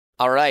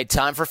All right,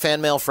 time for Fan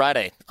Mail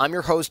Friday. I'm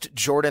your host,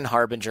 Jordan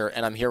Harbinger,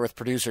 and I'm here with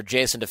producer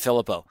Jason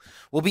DeFilippo.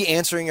 We'll be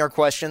answering your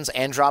questions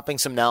and dropping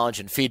some knowledge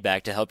and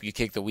feedback to help you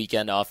kick the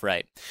weekend off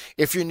right.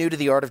 If you're new to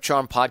the Art of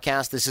Charm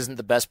podcast, this isn't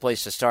the best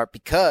place to start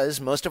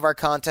because most of our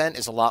content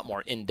is a lot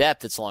more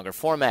in-depth. It's longer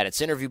format. It's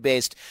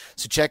interview-based.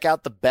 So check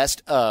out the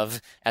best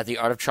of at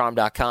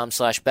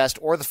theartofcharm.com/best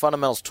or the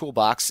Fundamentals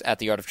Toolbox at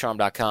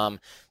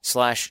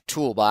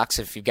theartofcharm.com/toolbox.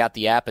 If you've got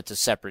the app, it's a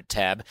separate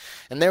tab.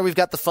 And there we've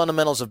got the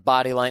fundamentals of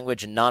body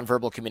language and nonverbal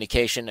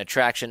communication,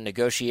 attraction,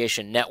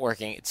 negotiation,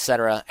 networking,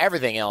 etc.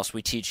 Everything else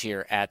we teach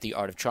here at The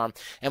Art of Charm.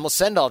 And we'll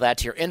send all that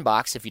to your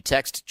inbox if you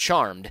text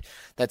CHARMED,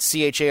 that's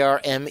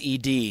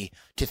CHARMED,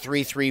 to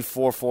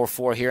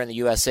 33444 here in the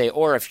USA.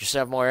 Or if you're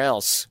somewhere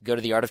else, go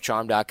to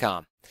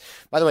theartofcharm.com.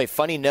 By the way,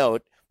 funny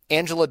note,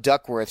 Angela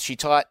Duckworth, she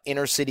taught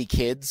inner city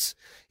kids.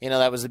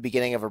 That was the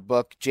beginning of her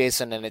book,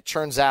 Jason. And it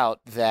turns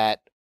out that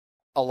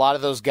a lot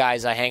of those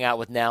guys I hang out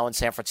with now in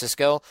San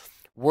Francisco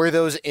were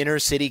those inner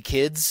city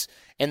kids.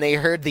 And they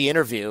heard the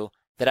interview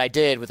that I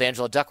did with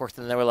Angela Duckworth,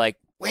 and they were like,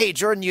 wait,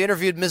 Jordan, you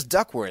interviewed Ms.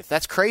 Duckworth.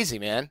 That's crazy,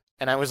 man.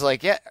 And I was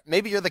like, yeah,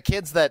 maybe you're the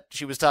kids that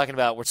she was talking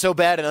about were so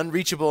bad and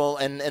unreachable.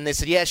 And they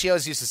said, yeah, she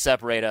always used to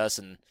separate us.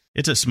 And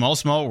it's a small,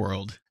 small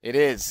world. It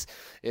is.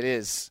 It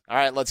is. All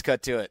right, let's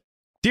cut to it.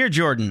 Dear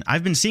Jordan,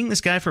 I've been seeing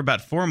this guy for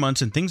about 4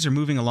 months, and things are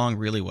moving along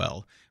really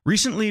well.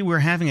 Recently, we're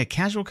having a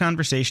casual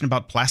conversation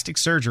about plastic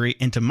surgery,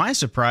 and to my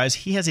surprise,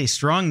 he has a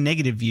strong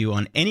negative view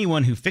on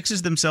anyone who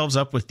fixes themselves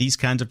up with these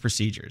kinds of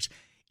procedures.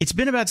 It's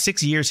been about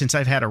 6 years since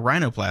I've had a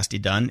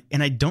rhinoplasty done,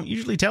 and I don't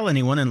usually tell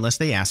anyone unless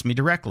they ask me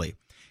directly.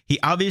 He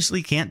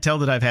obviously can't tell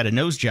that I've had a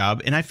nose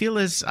job, and I feel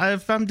as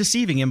if I'm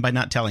deceiving him by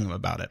not telling him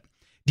about it.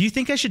 Do you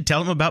think I should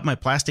tell him about my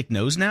plastic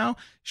nose now?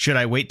 Should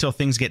I wait till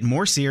things get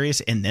more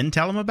serious and then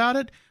tell him about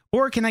it?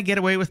 Or can I get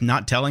away with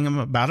not telling him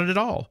about it at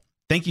all?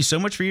 Thank you so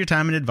much for your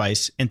time and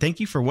advice, and thank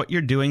you for what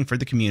you're doing for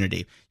the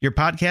community. Your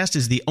podcast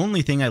is the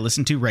only thing I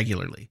listen to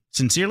regularly.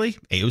 Sincerely,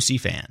 AOC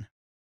fan.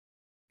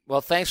 Well,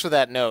 thanks for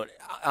that note.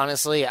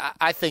 Honestly,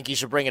 I think you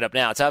should bring it up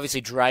now. It's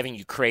obviously driving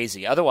you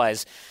crazy.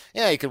 Otherwise,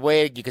 you could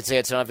wait. You could say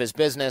it's none of his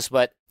business,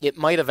 but it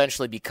might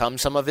eventually become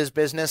some of his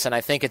business, and I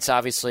think it's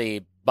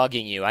obviously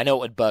bugging you. I know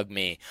it would bug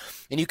me.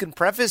 And you can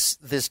preface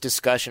this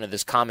discussion of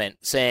this comment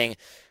saying,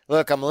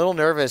 look, I'm a little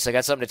nervous. I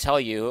got something to tell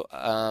you.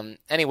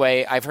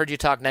 Anyway, I've heard you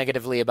talk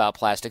negatively about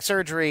plastic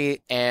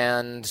surgery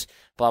and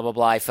blah, blah,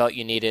 blah. I felt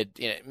you needed,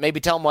 maybe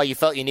tell him why you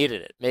felt you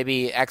needed it.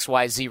 Maybe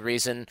XYZ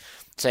reason.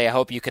 Say, I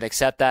hope you can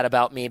accept that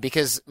about me,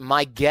 because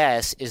my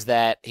guess is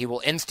that he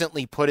will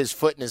instantly put his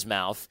foot in his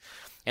mouth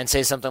and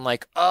say something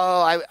like,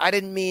 oh, I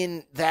didn't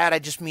mean that. I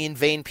just mean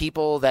vain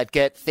people that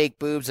get fake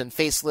boobs and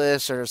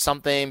facelifts or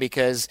something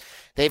because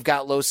they've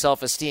got low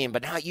self-esteem,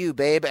 but not you,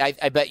 babe.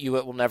 I bet you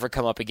it will never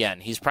come up again.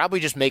 He's probably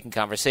just making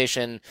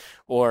conversation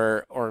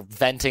or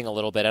venting a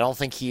little bit. I don't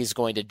think he's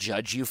going to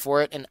judge you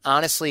for it. And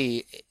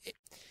honestly,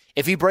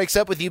 if he breaks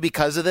up with you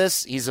because of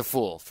this, he's a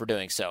fool for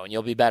doing so, and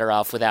you'll be better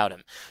off without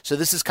him. So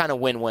this is kind of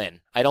win-win.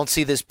 I don't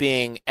see this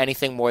being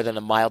anything more than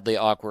a mildly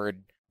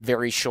awkward,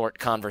 very short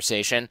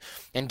conversation,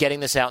 and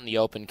getting this out in the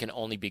open can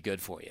only be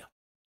good for you.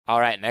 All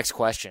right, next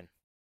question.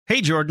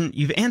 Hey, Jordan,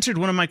 you've answered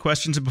one of my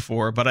questions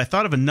before, but I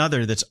thought of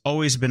another that's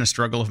always been a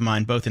struggle of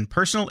mine, both in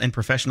personal and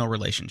professional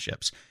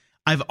relationships.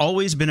 I've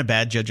always been a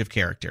bad judge of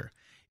character.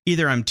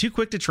 Either I'm too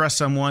quick to trust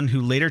someone who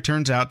later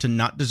turns out to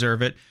not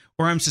deserve it,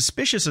 or I'm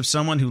suspicious of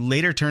someone who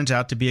later turns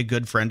out to be a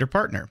good friend or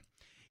partner.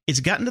 It's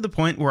gotten to the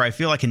point where I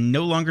feel I can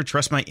no longer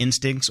trust my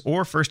instincts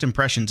or first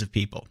impressions of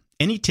people.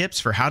 Any tips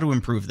for how to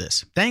improve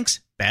this? Thanks,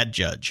 Bad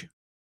Judge.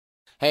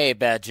 Hey,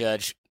 Bad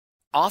Judge.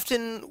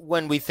 Often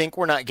when we think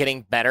we're not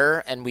getting better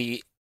and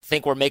we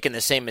think we're making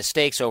the same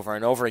mistakes over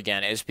and over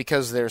again, is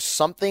because there's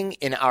something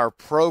in our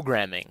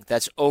programming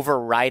that's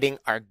overriding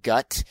our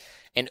gut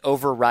and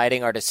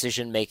overriding our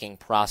decision-making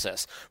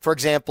process. For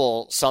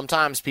example,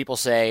 sometimes people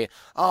say,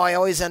 oh, I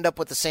always end up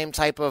with the same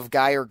type of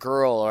guy or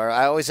girl, or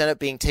I always end up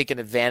being taken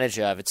advantage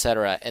of,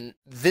 etc. And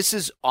this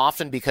is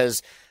often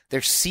because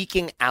they're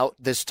seeking out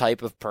this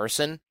type of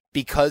person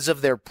because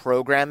of their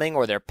programming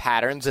or their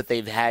patterns that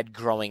they've had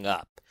growing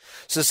up.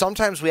 So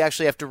sometimes we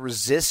actually have to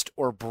resist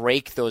or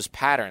break those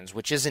patterns,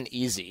 which isn't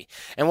easy.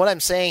 And what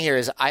I'm saying here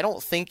is I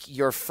don't think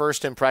your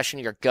first impression,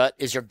 your gut,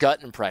 is your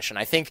gut impression.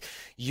 I think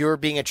you're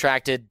being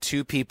attracted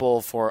to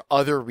people for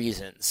other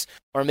reasons,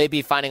 or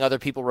maybe finding other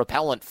people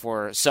repellent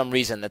for some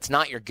reason that's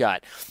not your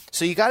gut.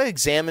 So you got to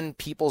examine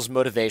people's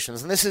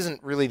motivations. And this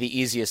isn't really the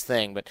easiest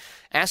thing, but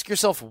ask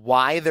yourself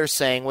why they're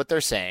saying what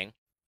they're saying.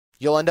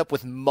 You'll end up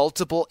with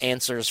multiple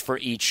answers for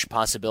each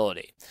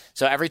possibility.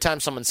 So every time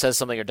someone says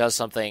something or does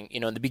something,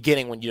 in the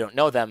beginning when you don't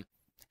know them,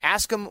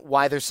 ask them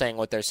why they're saying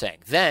what they're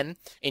saying. Then,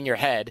 in your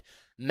head,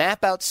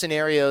 map out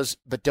scenarios,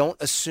 but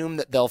don't assume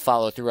that they'll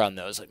follow through on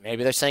those. Like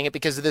maybe they're saying it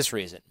because of this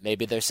reason.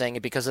 Maybe they're saying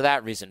it because of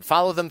that reason.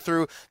 Follow them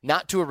through,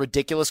 not to a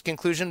ridiculous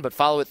conclusion, but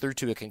follow it through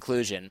to a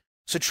conclusion.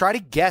 So try to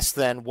guess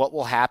then what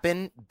will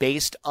happen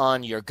based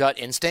on your gut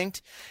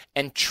instinct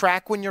and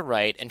track when you're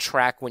right and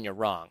track when you're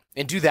wrong.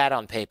 And do that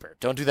on paper.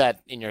 Don't do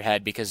that in your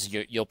head because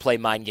you'll play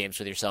mind games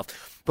with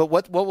yourself. But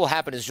what will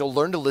happen is you'll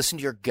learn to listen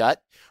to your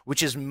gut,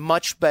 which is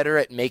much better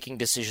at making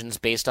decisions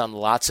based on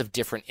lots of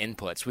different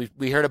inputs.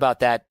 We heard about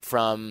that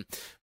from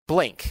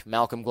Blink,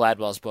 Malcolm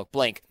Gladwell's book,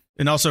 Blink.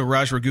 And also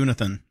Raj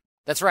Raghunathan.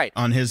 That's right.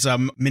 On his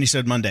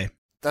Minisode Monday.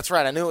 That's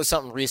right. I knew it was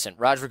something recent.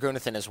 Raj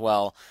Raghunathan as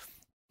well.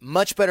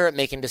 Much better at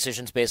making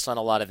decisions based on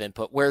a lot of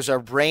input, whereas our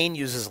brain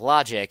uses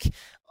logic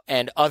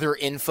and other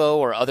info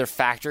or other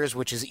factors,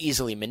 which is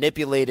easily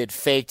manipulated,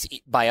 faked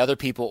by other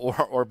people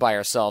or by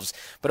ourselves.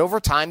 But over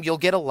time, you'll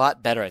get a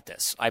lot better at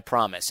this, I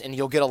promise. And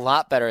you'll get a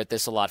lot better at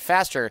this a lot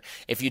faster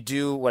if you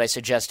do what I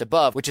suggest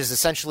above, which is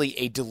essentially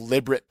a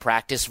deliberate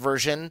practice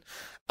version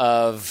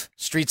of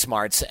street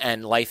smarts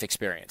and life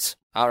experience.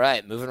 All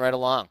right, moving right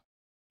along.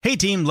 Hey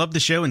team, love the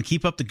show and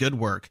keep up the good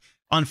work.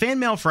 On Fan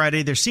Mail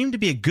Friday, there seemed to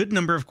be a good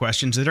number of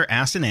questions that are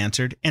asked and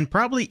answered, and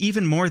probably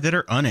even more that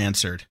are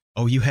unanswered.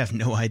 Oh, you have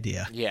no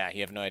idea. Yeah,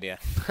 you have no idea.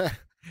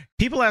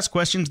 People ask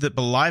questions that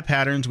belie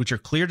patterns which are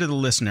clear to the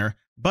listener,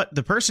 but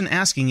the person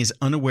asking is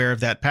unaware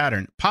of that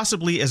pattern,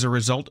 possibly as a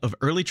result of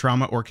early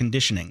trauma or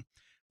conditioning.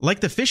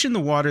 Like the fish in the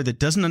water that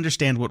doesn't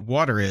understand what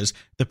water is,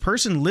 the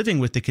person living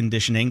with the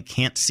conditioning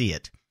can't see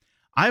it.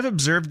 I've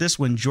observed this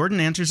when Jordan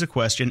answers a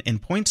question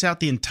and points out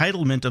the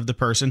entitlement of the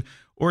person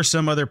or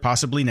some other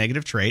possibly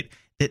negative trait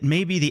that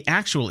may be the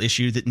actual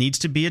issue that needs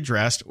to be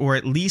addressed or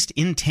at least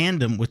in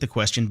tandem with the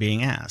question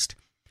being asked.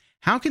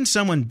 How can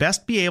someone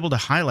best be able to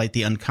highlight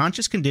the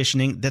unconscious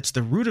conditioning that's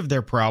the root of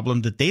their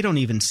problem that they don't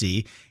even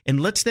see and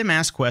lets them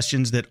ask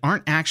questions that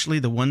aren't actually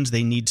the ones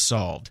they need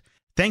solved?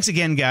 Thanks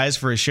again, guys,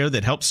 for a show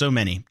that helps so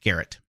many.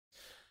 Garrett.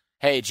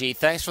 Hey, G,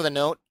 thanks for the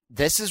note.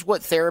 This is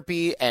what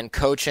therapy and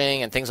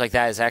coaching and things like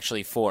that is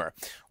actually for.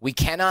 We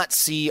cannot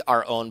see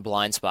our own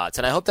blind spots,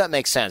 and I hope that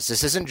makes sense.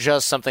 This isn't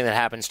just something that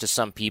happens to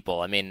some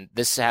people. I mean,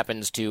 this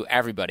happens to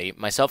everybody,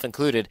 myself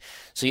included.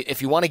 So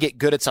if you want to get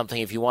good at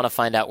something, if you want to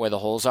find out where the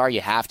holes are,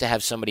 you have to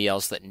have somebody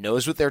else that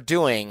knows what they're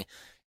doing,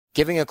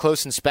 giving a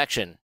close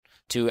inspection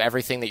to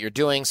everything that you're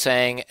doing,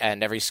 saying,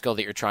 and every skill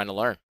that you're trying to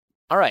learn.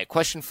 All right,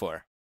 question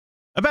 4.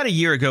 About a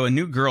year ago, a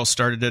new girl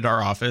started at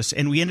our office,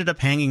 and we ended up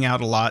hanging out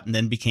a lot and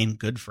then became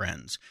good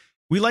friends.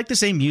 We liked the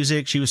same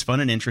music, she was fun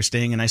and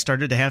interesting, and I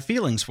started to have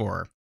feelings for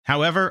her.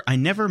 However, I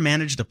never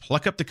managed to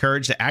pluck up the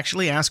courage to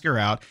actually ask her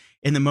out,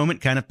 and the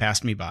moment kind of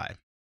passed me by.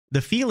 The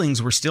feelings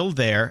were still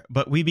there,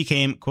 but we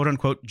became,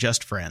 quote-unquote,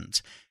 just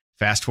friends.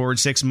 Fast forward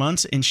 6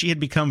 months, and she had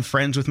become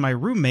friends with my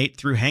roommate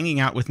through hanging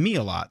out with me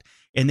a lot,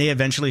 and they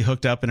eventually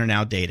hooked up and are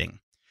now dating.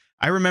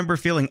 I remember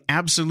feeling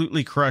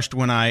absolutely crushed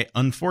when I,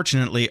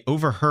 unfortunately,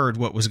 overheard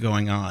what was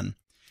going on.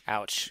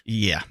 Ouch.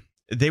 Yeah.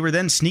 They were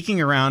then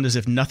sneaking around as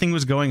if nothing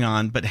was going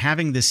on, but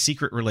having this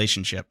secret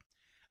relationship.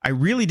 I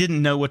really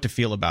didn't know what to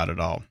feel about it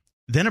all.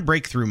 Then a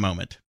breakthrough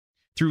moment.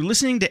 Through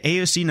listening to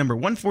AOC number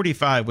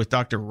 145 with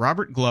Dr.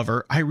 Robert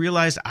Glover, I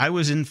realized I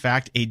was in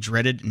fact a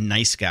dreaded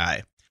nice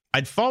guy.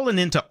 I'd fallen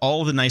into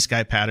all the nice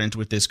guy patterns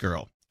with this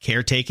girl.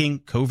 Caretaking,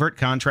 covert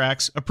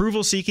contracts,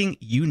 approval seeking,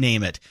 you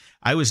name it.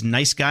 I was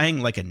nice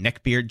guying like a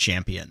neckbeard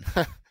champion.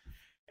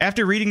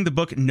 After reading the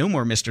book No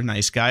More Mr.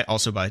 Nice Guy,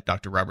 also by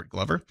Dr. Robert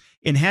Glover,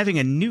 and having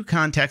a new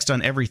context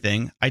on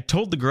everything, I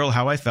told the girl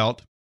how I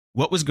felt,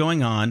 what was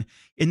going on,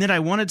 and that I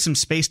wanted some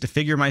space to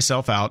figure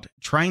myself out,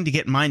 trying to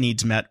get my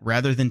needs met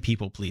rather than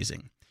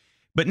people-pleasing.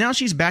 But now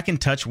she's back in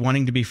touch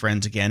wanting to be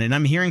friends again, and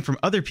I'm hearing from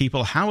other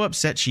people how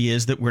upset she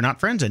is that we're not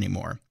friends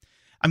anymore.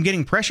 I'm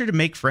getting pressure to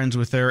make friends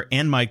with her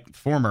and my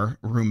former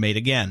roommate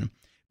again,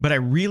 but I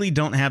really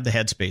don't have the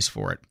headspace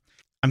for it.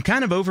 I'm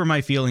kind of over my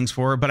feelings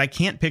for her, but I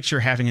can't picture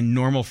having a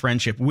normal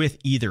friendship with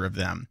either of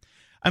them.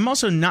 I'm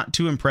also not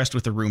too impressed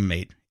with the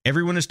roommate.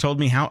 Everyone has told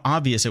me how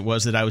obvious it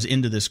was that I was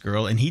into this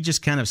girl, and he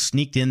just kind of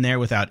sneaked in there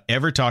without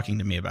ever talking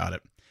to me about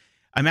it.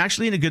 I'm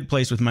actually in a good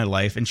place with my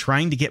life and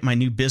trying to get my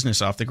new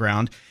business off the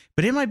ground,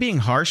 but am I being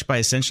harsh by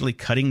essentially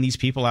cutting these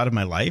people out of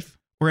my life?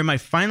 Or am I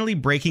finally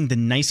breaking the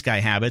nice guy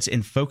habits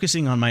and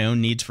focusing on my own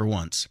needs for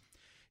once?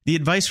 The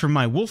advice from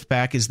my wolf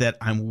pack is that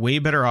I'm way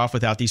better off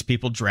without these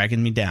people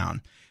dragging me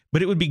down.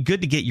 But it would be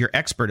good to get your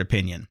expert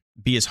opinion.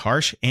 Be as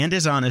harsh and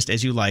as honest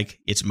as you like.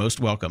 It's most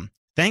welcome.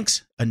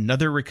 Thanks,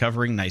 another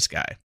recovering nice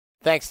guy.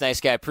 Thanks, nice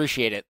guy.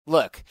 Appreciate it.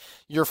 Look,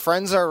 your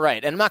friends are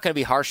right, and I'm not going to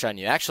be harsh on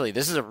you. Actually,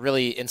 this is a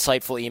really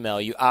insightful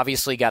email. You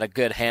obviously got a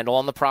good handle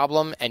on the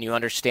problem, and you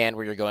understand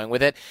where you're going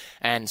with it.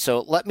 And so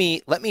let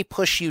me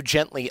push you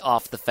gently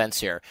off the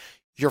fence here.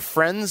 Your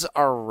friends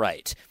are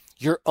right.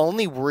 You're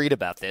only worried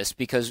about this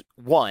because,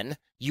 one,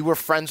 you were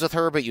friends with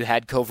her, but you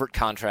had covert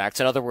contracts.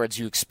 In other words,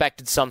 you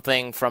expected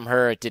something from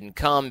her. It didn't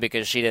come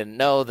because she didn't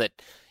know that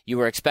you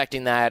were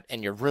expecting that,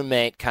 and your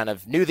roommate kind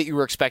of knew that you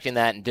were expecting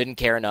that and didn't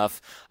care enough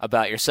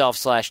about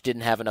yourself /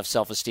 didn't have enough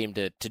self-esteem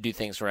to do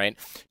things right.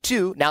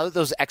 Two, now that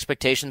those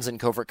expectations and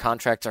covert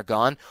contracts are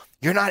gone,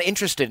 you're not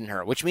interested in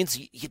her, which means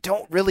you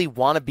don't really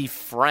want to be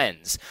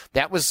friends.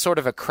 That was sort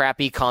of a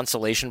crappy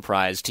consolation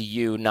prize to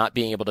you not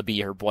being able to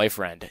be her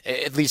boyfriend.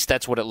 At least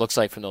that's what it looks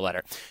like from the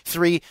letter.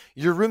 3,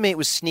 your roommate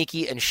was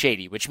sneaky and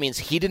shady, which means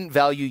he didn't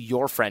value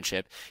your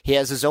friendship. He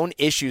has his own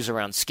issues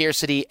around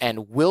scarcity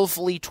and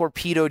willfully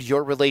torpedoed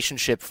your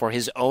relationship for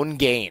his own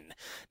gain.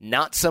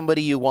 Not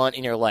somebody you want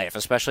in your life,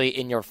 especially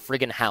in your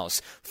friggin'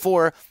 house.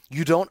 4,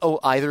 you don't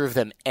owe either of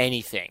them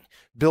anything.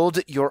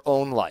 Build your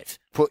own life.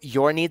 Put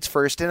your needs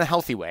first in a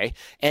healthy way,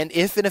 and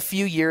if in a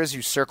few years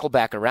you circle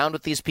back around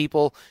with these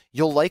people,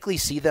 you'll likely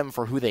see them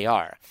for who they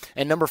are.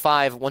 And number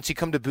 5, once you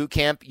come to boot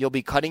camp, you'll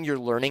be cutting your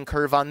learning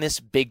curve on this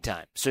big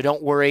time. So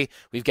don't worry,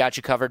 we've got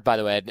you covered. By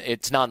the way,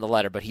 it's not in the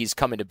letter, but he's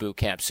coming to boot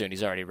camp soon.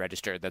 He's already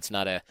registered. That's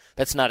not a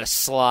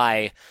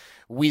sly,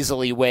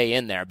 weaselly way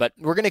in there. But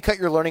we're going to cut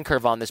your learning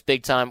curve on this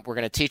big time. We're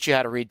going to teach you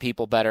how to read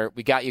people better.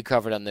 We got you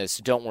covered on this.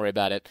 Don't worry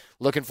about it.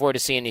 Looking forward to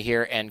seeing you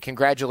here, and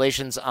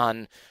congratulations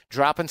on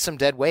dropping some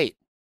dead weight.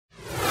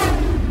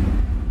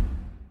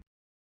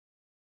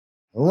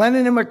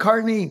 Lennon and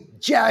McCartney,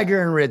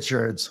 Jagger and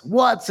Richards,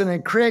 Watson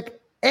and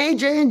Crick,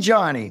 AJ and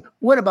Johnny.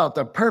 What about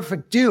the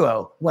perfect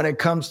duo when it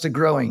comes to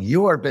growing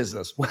your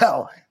business?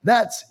 Well,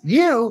 that's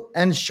you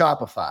and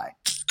Shopify.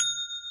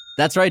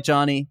 That's right,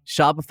 Johnny.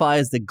 Shopify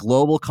is the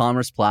global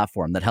commerce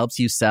platform that helps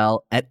you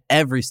sell at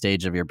every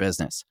stage of your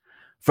business.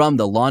 From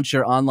the launch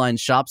your online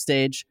shop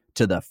stage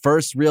to the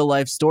first real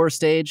life store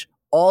stage,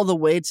 all the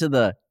way to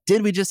the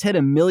did we just hit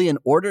 1 million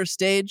orders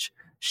stage?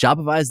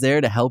 Shopify is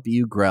there to help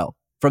you grow.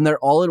 From their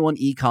all-in-one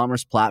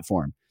e-commerce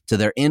platform to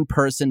their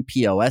in-person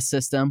POS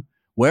system,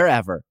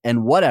 wherever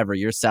and whatever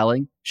you're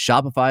selling,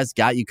 Shopify's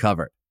got you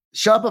covered.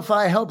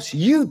 Shopify helps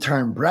you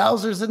turn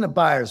browsers into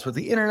buyers with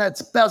the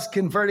internet's best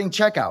converting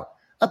checkout,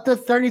 up to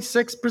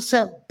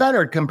 36%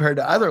 better compared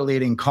to other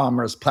leading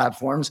commerce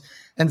platforms,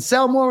 and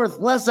sell more with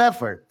less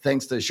effort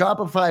thanks to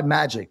Shopify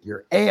Magic,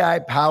 your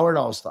AI-powered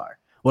all-star.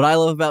 What I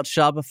love about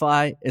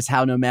Shopify is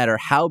how no matter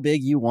how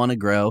big you want to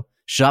grow,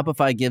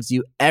 Shopify gives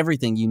you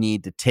everything you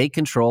need to take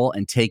control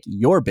and take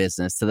your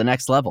business to the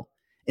next level.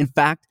 In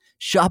fact,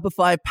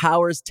 Shopify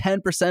powers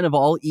 10% of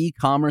all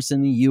e-commerce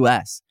in the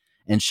U.S.,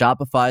 and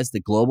Shopify is the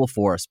global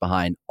force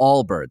behind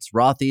Allbirds,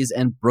 Rothy's,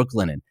 and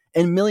Brooklinen,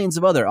 and millions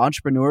of other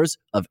entrepreneurs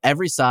of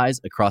every size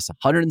across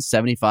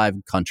 175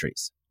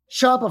 countries.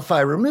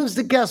 Shopify removes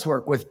the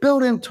guesswork with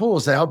built-in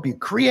tools that help you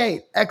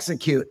create,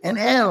 execute, and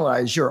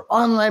analyze your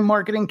online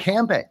marketing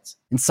campaigns.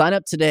 And sign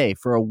up today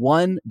for a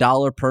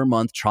 $1 per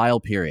month trial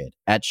period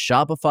at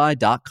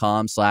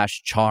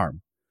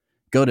shopify.com/charm.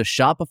 Go to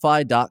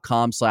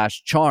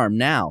shopify.com/charm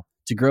now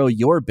to grow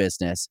your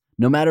business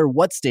no matter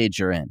what stage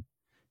you're in.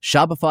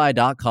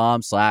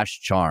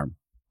 Shopify.com/charm.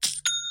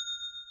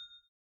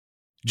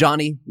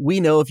 Johnny,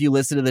 we know if you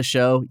listen to the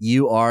show,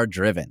 you are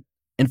driven.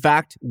 In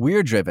fact,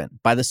 we're driven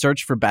by the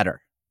search for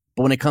better.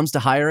 But when it comes to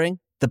hiring,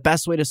 the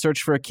best way to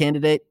search for a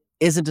candidate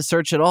isn't to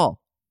search at all.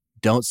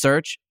 Don't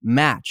search,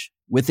 match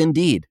with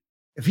Indeed.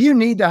 If you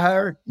need to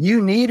hire,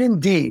 you need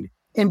Indeed.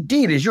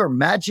 Indeed is your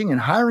matching and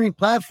hiring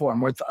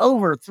platform with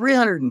over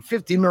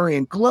 350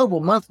 million global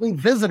monthly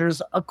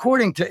visitors,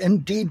 according to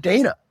Indeed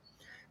data,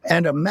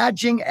 and a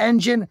matching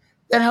engine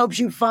that helps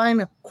you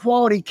find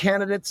quality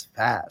candidates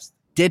fast.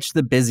 Ditch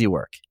the busy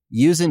work.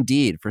 Use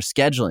Indeed for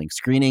scheduling,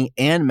 screening,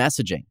 and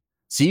messaging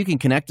so you can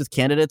connect with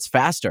candidates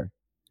faster.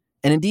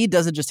 And Indeed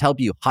doesn't just help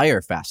you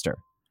hire faster.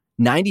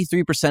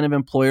 93% of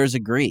employers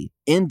agree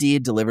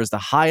Indeed delivers the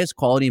highest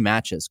quality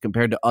matches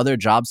compared to other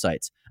job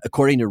sites,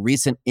 according to a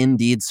recent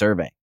Indeed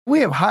survey. We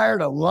have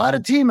hired a lot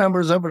of team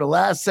members over the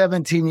last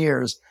 17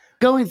 years.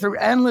 Going through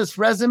endless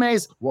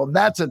resumes, well,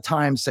 that's a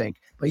time sink.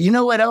 But you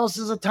know what else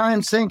is a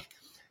time sink?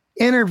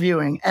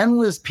 Interviewing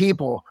endless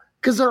people,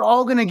 because they're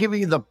all going to give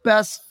you the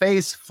best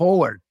face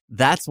forward.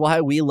 That's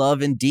why we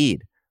love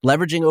Indeed,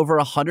 leveraging over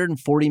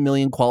 140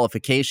 million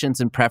qualifications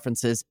and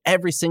preferences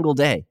every single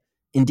day.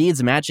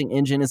 Indeed's matching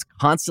engine is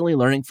constantly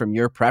learning from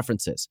your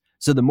preferences.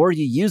 So the more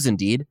you use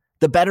Indeed,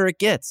 the better it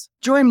gets.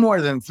 Join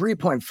more than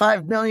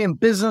 3.5 million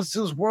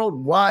businesses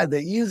worldwide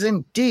that use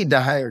Indeed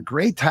to hire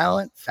great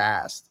talent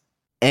fast.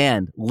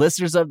 And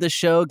listeners of this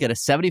show get a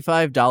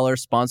 $75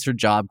 sponsored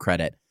job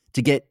credit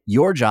to get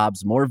your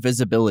jobs more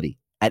visibility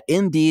at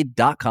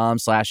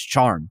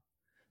Indeed.com/charm.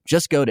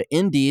 Just go to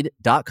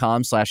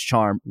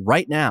Indeed.com/charm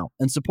right now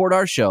and support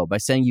our show by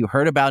saying you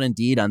heard about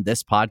Indeed on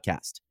this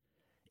podcast.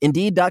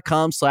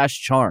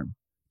 Indeed.com/charm.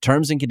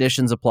 Terms and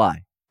conditions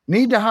apply.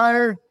 Need to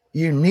hire?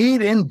 You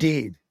need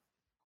Indeed.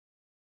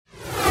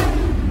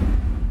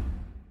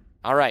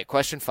 All right,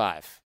 question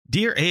 5.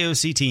 Dear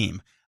AOC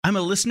team, I'm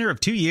a listener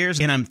of 2 years,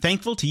 and I'm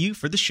thankful to you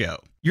for the show.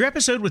 Your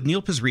episode with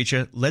Neil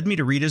Pasricha led me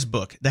to read his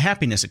book, The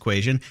Happiness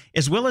Equation,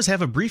 as well as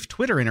have a brief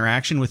Twitter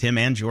interaction with him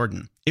and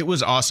Jordan. It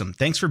was awesome.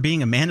 Thanks for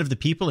being a man of the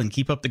people and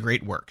keep up the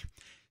great work.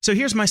 So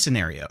here's my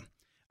scenario.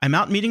 I'm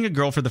out meeting a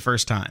girl for the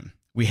first time.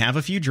 We have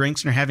a few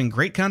drinks and are having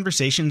great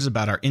conversations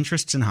about our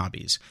interests and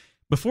hobbies.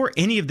 Before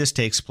any of this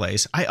takes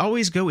place, I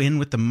always go in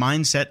with the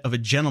mindset of a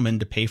gentleman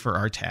to pay for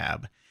our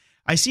tab.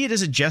 I see it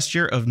as a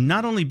gesture of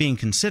not only being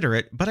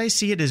considerate, but I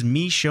see it as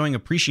me showing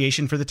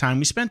appreciation for the time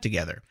we spent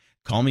together.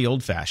 Call me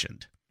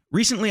old-fashioned.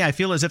 Recently, I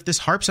feel as if this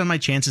harps on my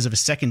chances of a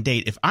second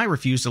date if I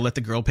refuse to let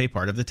the girl pay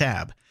part of the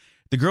tab.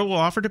 The girl will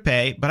offer to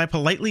pay, but I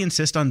politely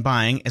insist on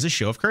buying as a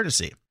show of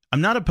courtesy.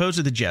 I'm not opposed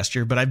to the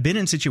gesture, but I've been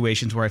in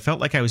situations where I felt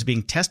like I was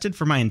being tested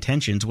for my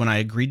intentions when I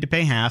agreed to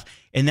pay half,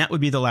 and that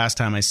would be the last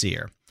time I see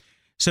her.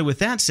 So with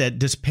that said,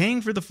 does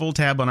paying for the full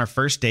tab on our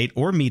first date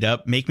or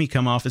meetup make me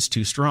come off as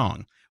too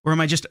strong? Or am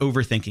I just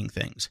overthinking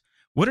things?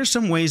 What are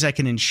some ways I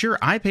can ensure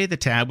I pay the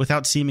tab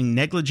without seeming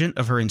negligent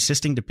of her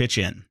insisting to pitch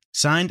in?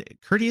 Signed,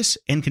 Courteous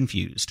and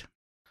Confused.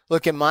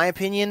 Look, in my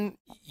opinion,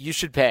 you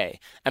should pay.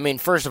 I mean,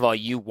 first of all,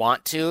 you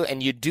want to,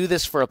 and you do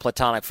this for a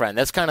platonic friend.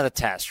 That's kind of the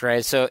test,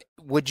 right? So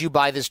would you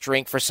buy this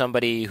drink for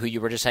somebody who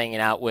you were just hanging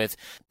out with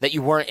that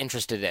you weren't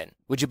interested in?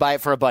 Would you buy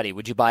it for a buddy?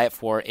 Would you buy it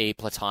for a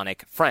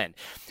platonic friend?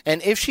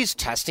 And if she's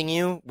testing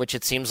you, which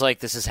it seems like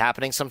this is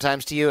happening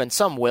sometimes to you, and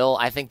some will,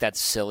 I think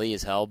that's silly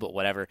as hell, but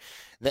whatever,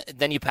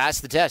 then you pass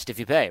the test if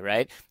you pay,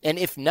 right? And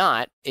if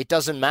not, it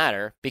doesn't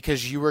matter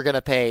because you were going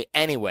to pay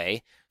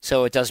anyway,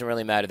 so it doesn't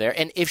really matter there.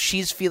 And if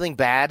she's feeling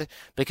bad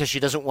because she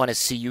doesn't want to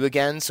see you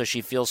again, so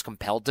she feels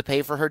compelled to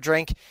pay for her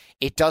drink,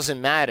 it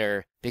doesn't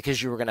matter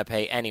because you were going to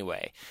pay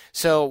anyway.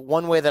 So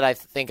one way that I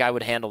think I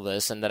would handle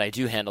this, and that I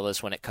do handle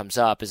this when it comes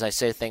up, is I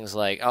say things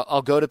like,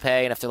 I'll go to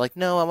pay, and if they're like,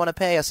 no, I want to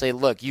pay, I say,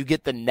 look, you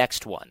get the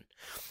next one.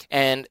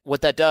 And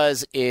what that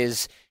does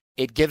is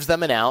it gives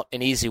them an out,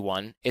 an easy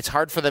one. It's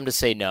hard for them to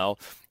say no,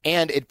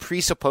 and it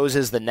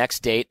presupposes the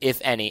next date, if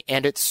any,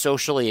 and it's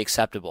socially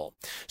acceptable.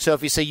 So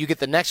if you say you get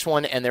the next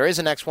one and there is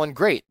a next one,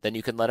 great, then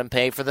you can let them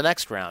pay for the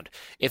next round.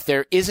 If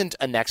there isn't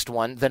a next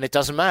one, then it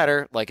doesn't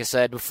matter. Like I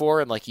said before,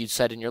 and like you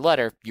said in your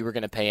letter, you were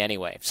going to pay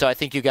anyway. So I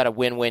think you got a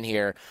win-win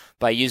here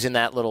by using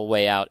that little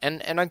way out,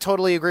 and I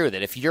totally agree with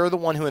it. If you're the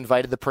one who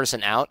invited the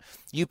person out,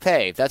 you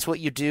pay. That's what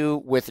you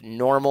do with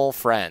normal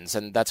friends,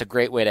 and that's a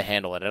great way to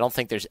handle it. I don't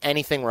think there's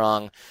anything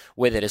wrong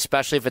with it,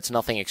 especially if it's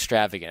nothing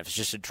extravagant. If it's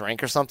just a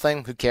drink or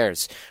something, who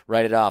cares?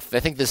 Write it off. I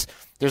think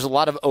there's a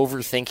lot of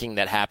overthinking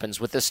that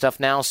happens with this stuff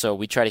now, so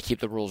we try to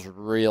keep the rules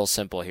real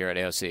simple here at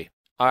AOC.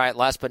 All right,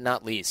 last but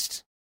not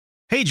least.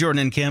 Hey,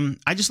 Jordan and Kim.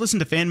 I just listened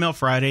to Fan Mail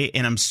Friday,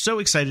 and I'm so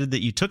excited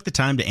that you took the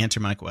time to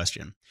answer my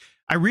question.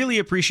 I really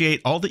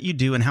appreciate all that you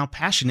do and how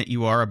passionate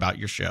you are about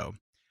your show.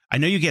 I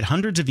know you get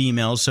hundreds of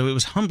emails, so it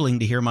was humbling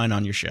to hear mine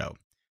on your show.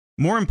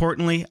 More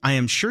importantly, I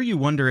am sure you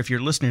wonder if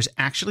your listeners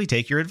actually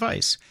take your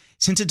advice.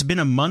 Since it's been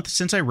a month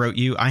since I wrote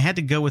you, I had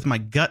to go with my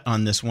gut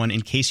on this one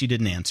in case you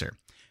didn't answer.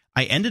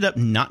 I ended up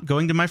not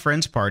going to my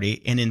friend's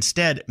party and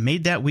instead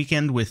made that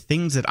weekend with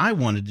things that I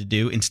wanted to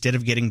do instead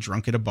of getting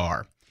drunk at a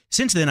bar.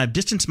 Since then, I've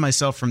distanced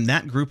myself from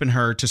that group and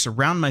her to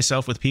surround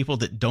myself with people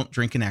that don't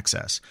drink in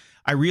excess.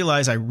 I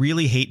realize I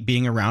really hate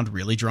being around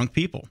really drunk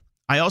people.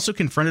 I also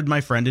confronted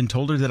my friend and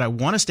told her that I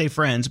want to stay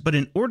friends, but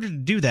in order to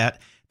do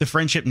that, the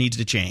friendship needs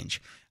to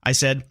change. I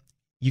said,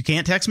 you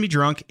can't text me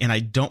drunk, and I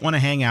don't want to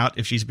hang out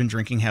if she's been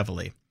drinking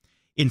heavily.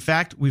 In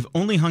fact, we've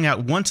only hung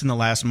out once in the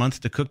last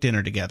month to cook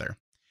dinner together.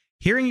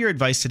 Hearing your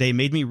advice today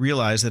made me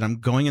realize that I'm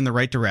going in the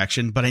right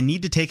direction, but I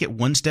need to take it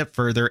one step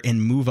further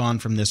and move on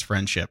from this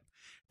friendship.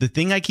 The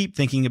thing I keep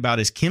thinking about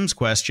is Kim's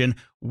question,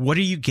 what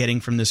are you getting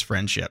from this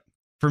friendship?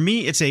 For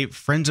me, it's a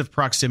friends of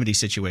proximity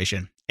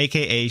situation,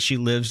 aka she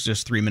lives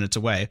just 3 minutes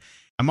away.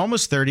 I'm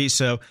almost 30,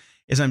 so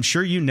as I'm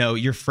sure you know,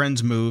 your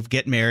friends move,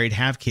 get married,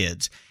 have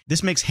kids.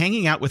 This makes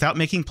hanging out without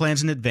making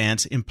plans in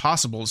advance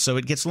impossible, so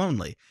it gets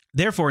lonely.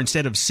 Therefore,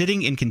 instead of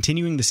sitting and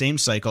continuing the same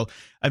cycle,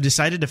 I've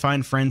decided to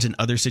find friends in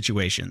other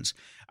situations.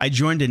 I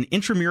joined an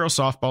intramural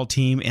softball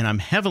team, and I'm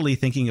heavily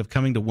thinking of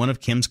coming to one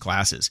of Kim's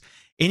classes.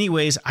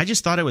 Anyways, I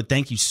just thought I would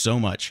thank you so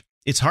much.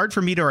 It's hard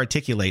for me to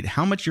articulate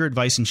how much your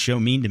advice and show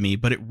mean to me,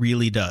 but it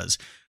really does.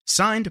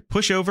 Signed,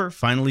 Pushover,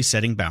 Finally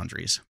Setting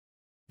Boundaries.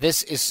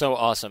 This is so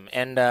awesome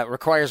and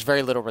requires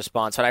very little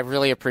response, and I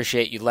really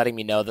appreciate you letting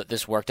me know that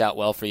this worked out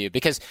well for you,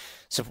 because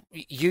so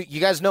you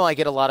guys know I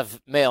get a lot of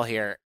mail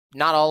here.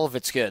 Not all of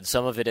it's good.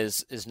 Some of it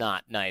is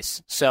not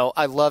nice. So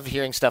I love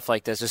hearing stuff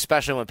like this,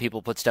 especially when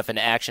people put stuff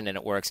into action and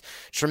it works.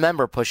 Just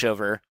remember,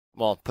 Pushover,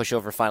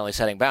 Finally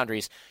Setting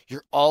Boundaries,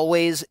 you're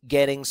always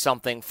getting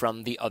something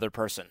from the other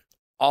person.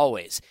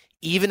 Always.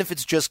 Even if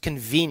it's just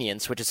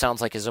convenience, which it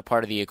sounds like is a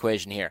part of the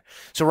equation here.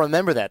 So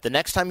remember that. The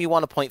next time you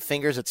want to point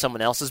fingers at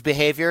someone else's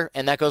behavior,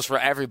 and that goes for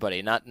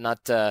everybody, not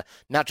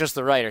just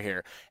the writer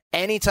here.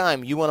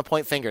 Anytime you want to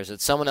point fingers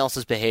at someone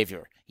else's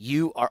behavior,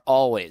 you are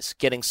always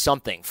getting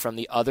something from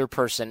the other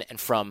person and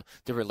from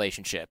the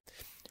relationship.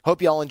 Hope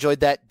you all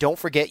enjoyed that. Don't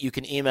forget you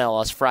can email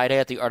us Friday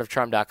at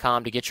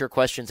theartofcharm.com to get your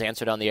questions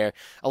answered on the air.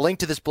 A link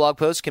to this blog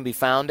post can be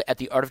found at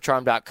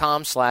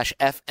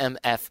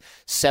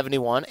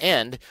theartofcharm.com/FMF71.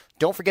 And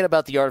Don't forget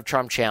about the Art of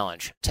Charm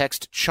Challenge.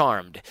 Text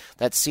CHARMED,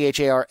 that's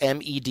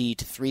CHARMED,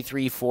 to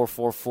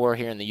 33444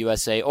 here in the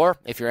USA, or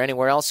if you're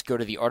anywhere else, go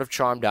to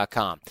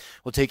theartofcharm.com.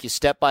 We'll take you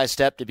step by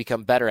step to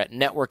become better at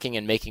networking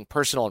and making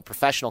personal and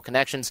professional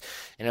connections,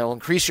 and it'll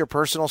increase your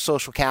personal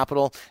social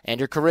capital and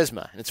your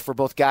charisma. And it's for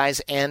both guys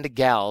and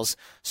gals,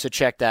 so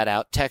check that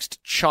out.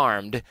 Text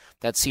CHARMED,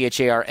 that's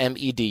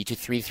CHARMED, to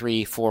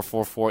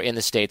 33444 in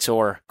the States,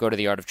 or go to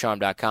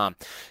theartofcharm.com.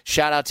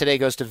 Shout out today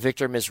goes to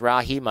Victor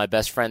Mizrahi, my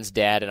best friend's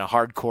dad and a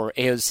hardcore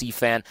AOC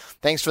fan.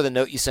 Thanks for the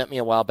note you sent me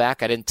a while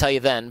back. I didn't tell you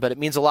then, but it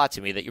means a lot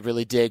to me that you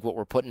really dig what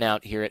we're putting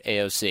out here at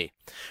AOC.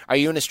 Are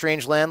you in a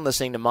strange land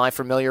listening to my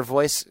familiar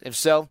voice? If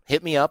so,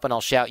 hit me up and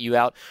I'll shout you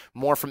out.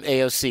 More from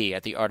AOC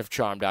at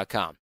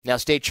theartofcharm.com. Now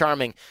stay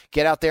charming,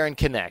 get out there and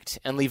connect,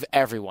 and leave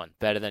everyone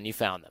better than you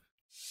found them.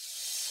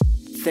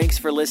 Thanks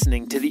for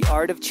listening to The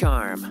Art of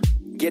Charm.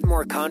 Get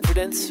more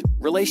confidence,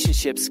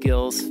 relationship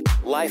skills,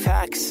 life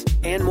hacks,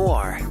 and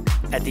more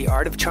at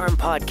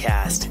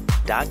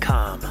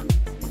theartofcharmpodcast.com.